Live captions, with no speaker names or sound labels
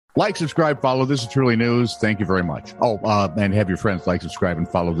Like, subscribe, follow. This is Truly News. Thank you very much. And have your friends like, subscribe, and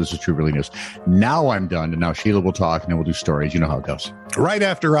follow. This is Truly News. Now I'm done, and now Sheila will talk, and then we'll do stories. You know how it goes. Right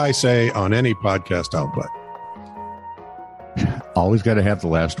after I say on any podcast output. Always got to have the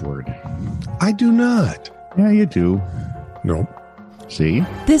last word. I do not. Yeah, you do. Nope. See?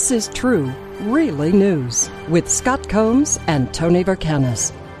 This is True, Really News with Scott Combs and Tony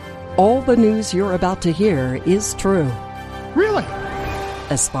Vercanis. All the news you're about to hear is true. Really?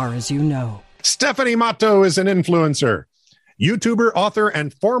 As far as you know. Stephanie Matto is an influencer, YouTuber, author,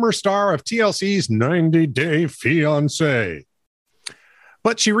 and former star of TLC's 90 Day Fiancé.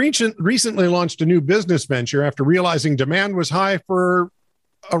 But she recently launched a new business venture after realizing demand was high for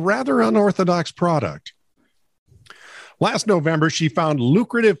a rather unorthodox product. Last November, she found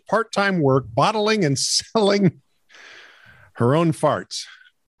lucrative part-time work bottling and selling her own farts.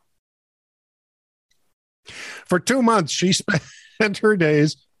 For 2 months, she spent her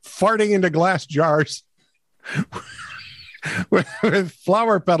days farting into glass jars with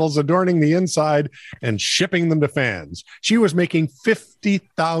flower petals adorning the inside and shipping them to fans. She was making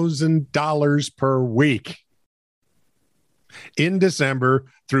 $50,000 per week in December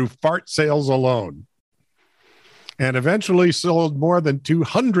through fart sales alone, and eventually sold more than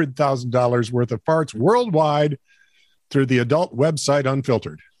 $200,000 worth of farts worldwide through the adult website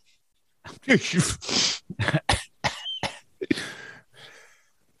Unfiltered.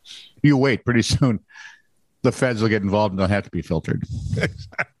 You wait. Pretty soon, the feds will get involved and they'll have to be filtered.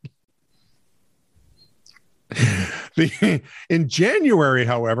 In January,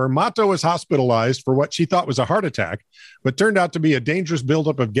 however, Matto was hospitalized for what she thought was a heart attack, but turned out to be a dangerous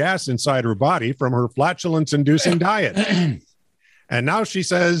buildup of gas inside her body from her flatulence-inducing diet. And now she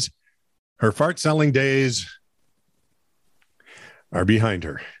says her fart-selling days are behind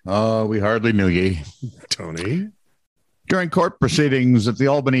her. Oh, we hardly knew ye. Tony? During court proceedings at the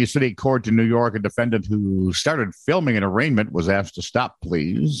Albany City Court in New York, a defendant who started filming an arraignment was asked to stop,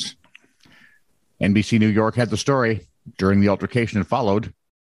 please. NBC New York had the story. During the altercation that followed,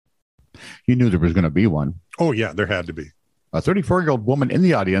 you knew there was going to be one. Oh, yeah, there had to be. A 34-year-old woman in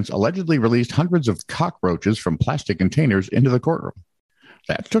the audience allegedly released hundreds of cockroaches from plastic containers into the courtroom.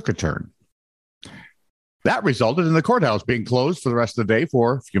 That took a turn. That resulted in the courthouse being closed for the rest of the day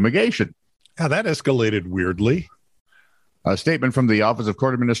for fumigation. Yeah, that escalated weirdly. A statement from the Office of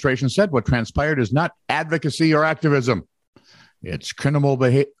Court Administration said what transpired is not advocacy or activism. It's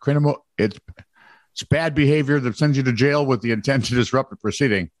it's bad behavior that sends you to jail with the intent to disrupt the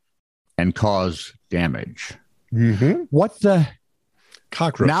proceeding and cause damage. Mm-hmm. What the?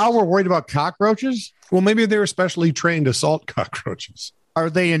 Cockroaches. Now we're worried about cockroaches? Well, maybe they were specially trained to assault cockroaches. Are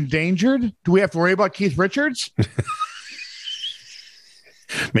they endangered? Do we have to worry about Keith Richards?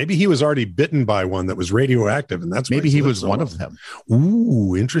 Maybe he was already bitten by one that was radioactive, and that's maybe he was one of them.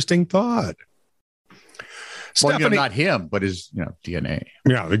 Ooh, interesting thought. Well, not him, but his DNA.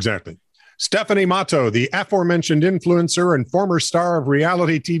 Yeah, exactly. Stephanie Matto, the aforementioned influencer and former star of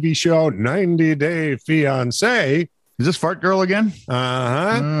reality TV show 90 Day Fiancé. Is this Fart Girl again?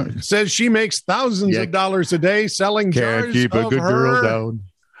 Says she makes thousands of dollars a day selling Can't jars keep a of good her girl down.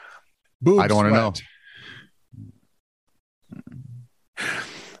 Boob I don't want to know.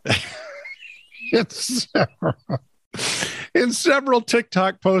 In several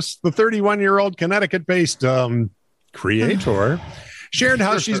TikTok posts, the 31-year-old Connecticut-based creator shared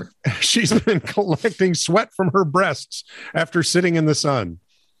how she's been collecting sweat from her breasts after sitting in the sun.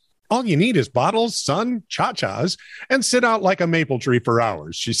 All you need is bottles, sun, cha-chas, and sit out like a maple tree for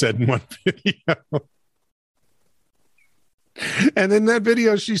hours, she said in one video. And in that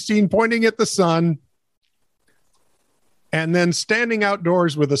video, she's seen pointing at the sun and then standing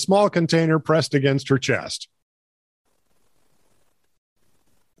outdoors with a small container pressed against her chest.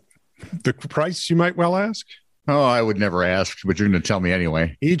 The price, you might well ask? Oh, I would never ask, but you're going to tell me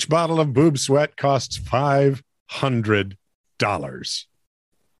anyway. Each bottle of boob sweat costs $500.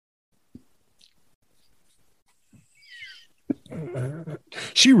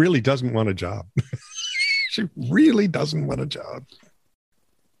 She really doesn't want a job. She really doesn't want a job.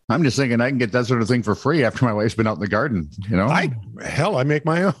 I'm just thinking I can get that sort of thing for free after my wife's been out in the garden, I make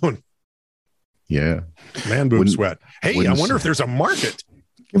my own. Yeah. Man boob sweat. Hey, I wonder if there's a market.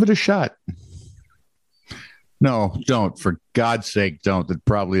 Give it a shot. No, don't. For God's sake, don't. There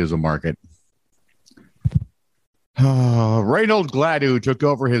probably is a market. Reynold Gladue took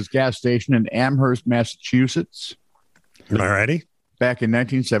over his gas station in Amherst, Massachusetts. All righty. Back in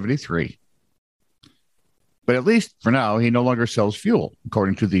 1973. But at least for now, he no longer sells fuel,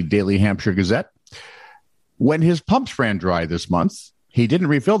 according to the Daily Hampshire Gazette. When his pumps ran dry this month, he didn't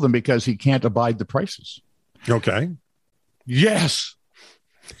refill them because he can't abide the prices. Okay. Yes.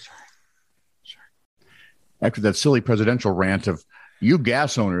 After that silly presidential rant of you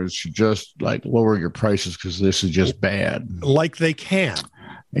gas owners should just like lower your prices because this is just bad. Like they can.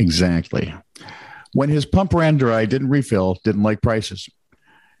 Exactly. When his pump ran dry, didn't refill, didn't like prices.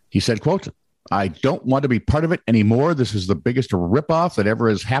 He said, quote, I don't want to be part of it anymore. This is the biggest ripoff that ever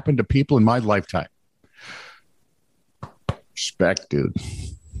has happened to people in my lifetime. Respect, dude.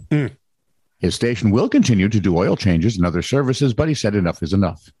 Mm. His station will continue to do oil changes and other services, but he said enough is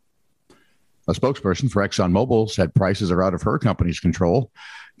enough. A spokesperson for ExxonMobil said prices are out of her company's control,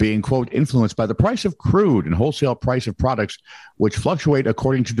 being, quote, influenced by the price of crude and wholesale price of products, which fluctuate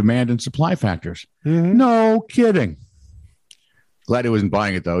according to demand and supply factors. Mm-hmm. No kidding. Glad he wasn't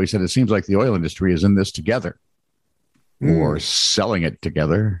buying it, though. He said it seems like the oil industry is in this together or selling it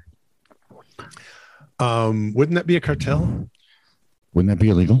together. Wouldn't that be a cartel? Wouldn't that be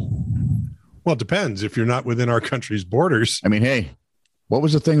illegal? Well, it depends if you're not within our country's borders. I mean, hey, what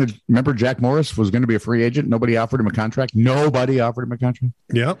was the thing that, remember Jack Morris was going to be a free agent? Nobody offered him a contract. Nobody offered him a contract.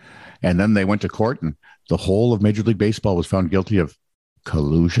 Yeah. And then they went to court and the whole of Major League Baseball was found guilty of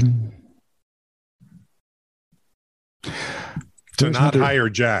collusion. To not hire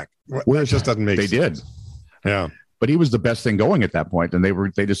Jack. That just doesn't make sense. They did. Yeah. But he was the best thing going at that point, and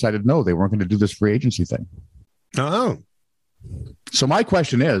they decided no, they weren't going to do this free agency thing. Oh. So my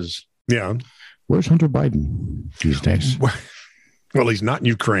question is, yeah, where's Hunter Biden these days? Well, he's not in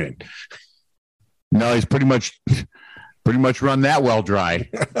Ukraine. No, he's pretty much run that well dry.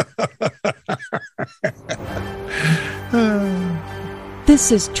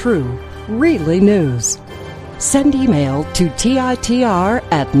 This is true, really news. Send email to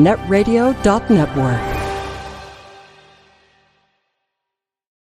TITR@netradio.network.